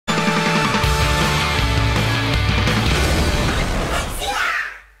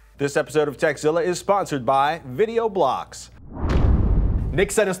This episode of Tekzilla is sponsored by VideoBlocks.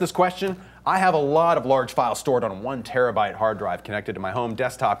 Nick sent us this question. I have a lot of large files stored on a 1 terabyte hard drive connected to my home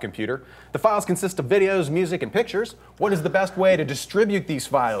desktop computer. The files consist of videos, music, and pictures. What is the best way to distribute these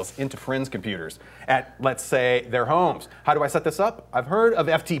files into friends' computers at, let's say, their homes? How do I set this up? I've heard of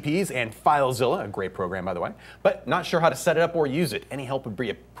FTPs and FileZilla, a great program, by the way, but not sure how to set it up or use it. Any help would be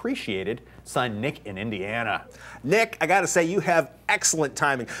appreciated. Signed, Nick in Indiana. Nick, I gotta say, you have excellent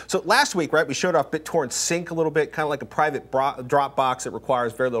timing. So last week, right, we showed off BitTorrent Sync a little bit, kind of like a private Dropbox that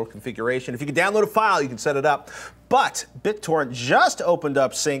requires very little configuration. If you can download a file, you can set it up. But BitTorrent just opened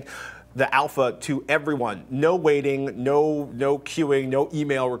up Sync, the alpha, to everyone. No waiting, no queuing, no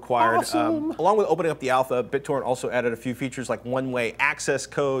email required. Awesome. Along with opening up the alpha, BitTorrent also added a few features like one-way access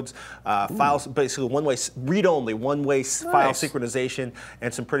codes, files, basically one-way read-only, one-way file synchronization,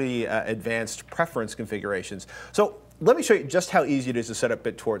 and some pretty advanced preference configurations. So let me show you just how easy it is to set up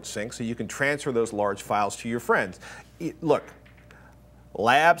BitTorrent Sync so you can transfer those large files to your friends. Look.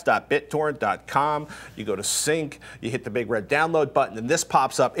 labs.bittorrent.com, you go to sync, you hit the big red download button, and this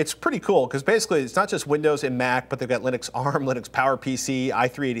pops up. It's pretty cool because basically it's not just Windows and Mac, but they've got Linux ARM, Linux PowerPC,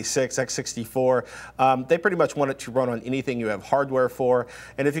 i386, x64. They pretty much want it to run on anything you have hardware for,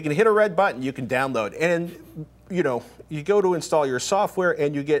 and if you can hit a red button, you can download. And you know, you go to install your software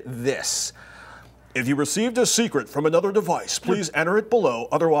and you get this. If you received a secret from another device, please enter it below,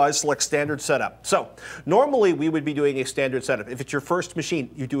 otherwise select standard setup. So normally we would be doing a standard setup. If it's your first machine,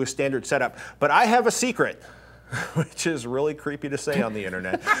 you do a standard setup. But I have a secret, which is really creepy to say on the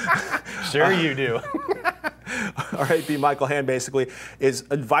internet. Sure you do. RIP Michael Hand basically is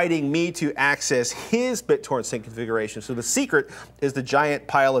inviting me to access his BitTorrent Sync configuration. So the secret is the giant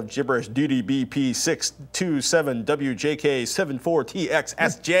pile of gibberish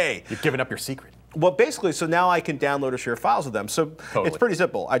DDBP627WJK74TXSJ. You've given up your secret. Well, basically, so now I can download or share files with them. So It's pretty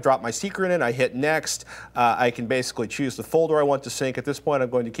simple. I drop my secret in, I hit next. I can basically choose the folder I want to sync. At this point, I'm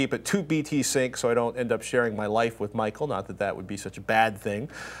going to keep it to BT Sync so I don't end up sharing my life with Michael. Not that that would be such a bad thing,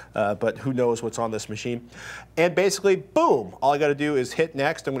 but who knows what's on this machine. And basically, boom, all I got to do is hit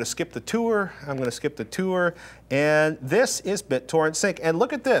next. I'm going to skip the tour. I'm going to skip the tour. And this is BitTorrent Sync. And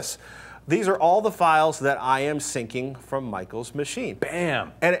look at this. These are all the files that I am syncing from Michael's machine.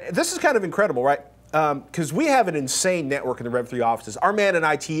 Bam! And this is kind of incredible, right? Because we have an insane network in the Rev 3 offices. Our man in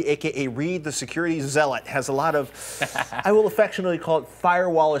IT, aka Reed, the security zealot, has a lot of, I will affectionately call it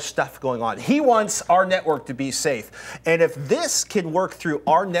firewallish stuff going on. He wants our network to be safe. And if this can work through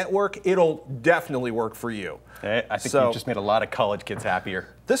our network, it'll definitely work for you. Hey, I think you just made a lot of college kids happier.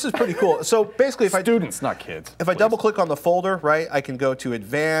 This is pretty cool. So basically, if Students, not kids. If I double click on the folder, right, I can go to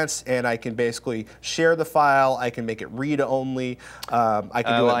advanced and I can basically share the file. I can make it read only. I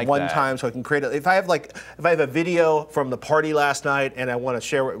can do it one time, so I can create it. If I have a video from the party last night and I want to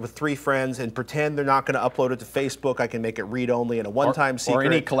share it with 3 friends and pretend they're not going to upload it to Facebook, I can make it read only in a one-time secret. Or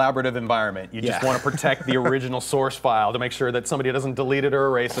any collaborative environment. You just want to protect the original source file to make sure that somebody doesn't delete it or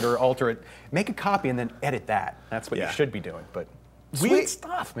erase it or alter it. Make a copy and then edit that. That's what you should be doing. But sweet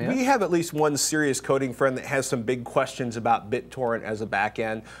stuff, man. We have at least one serious coding friend that has some big questions about BitTorrent as a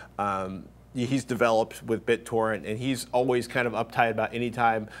backend. He's developed with BitTorrent, and he's always kind of uptight about any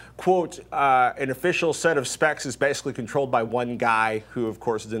time, quote, an official set of specs is basically controlled by one guy who, of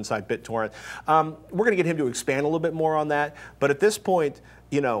course, is inside BitTorrent. We're going to get him to expand a little bit more on that. But at this point,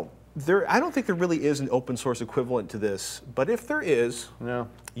 you know, I don't think there really is an open source equivalent to this. But if there is, you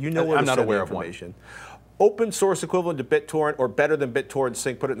know where to send the information. Open source equivalent to BitTorrent or better than BitTorrent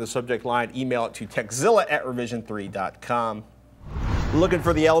Sync, put it in the subject line, email it to tekzilla@revision3.com. Looking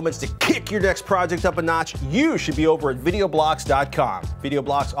for the elements to kick your next project up a notch? You should be over at VideoBlocks.com.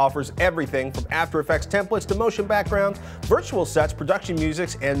 VideoBlocks offers everything from After Effects templates to motion backgrounds, virtual sets, production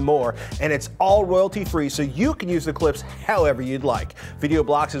musics, and more. And it's all royalty-free, so you can use the clips however you'd like.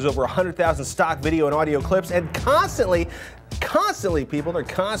 VideoBlocks has over 100,000 stock video and audio clips, and constantly, people, they're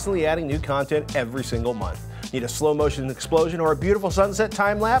constantly adding new content every single month. Need a slow motion explosion or a beautiful sunset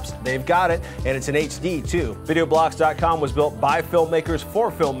time lapse? They've got it, and it's in HD too. VideoBlocks.com was built by filmmakers for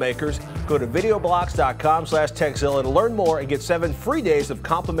filmmakers. Go to VideoBlocks.com/Tekzilla to learn more and get 7 free days of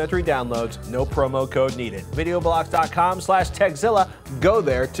complimentary downloads. No promo code needed. VideoBlocks.com/Tekzilla. Go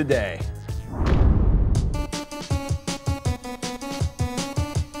there today.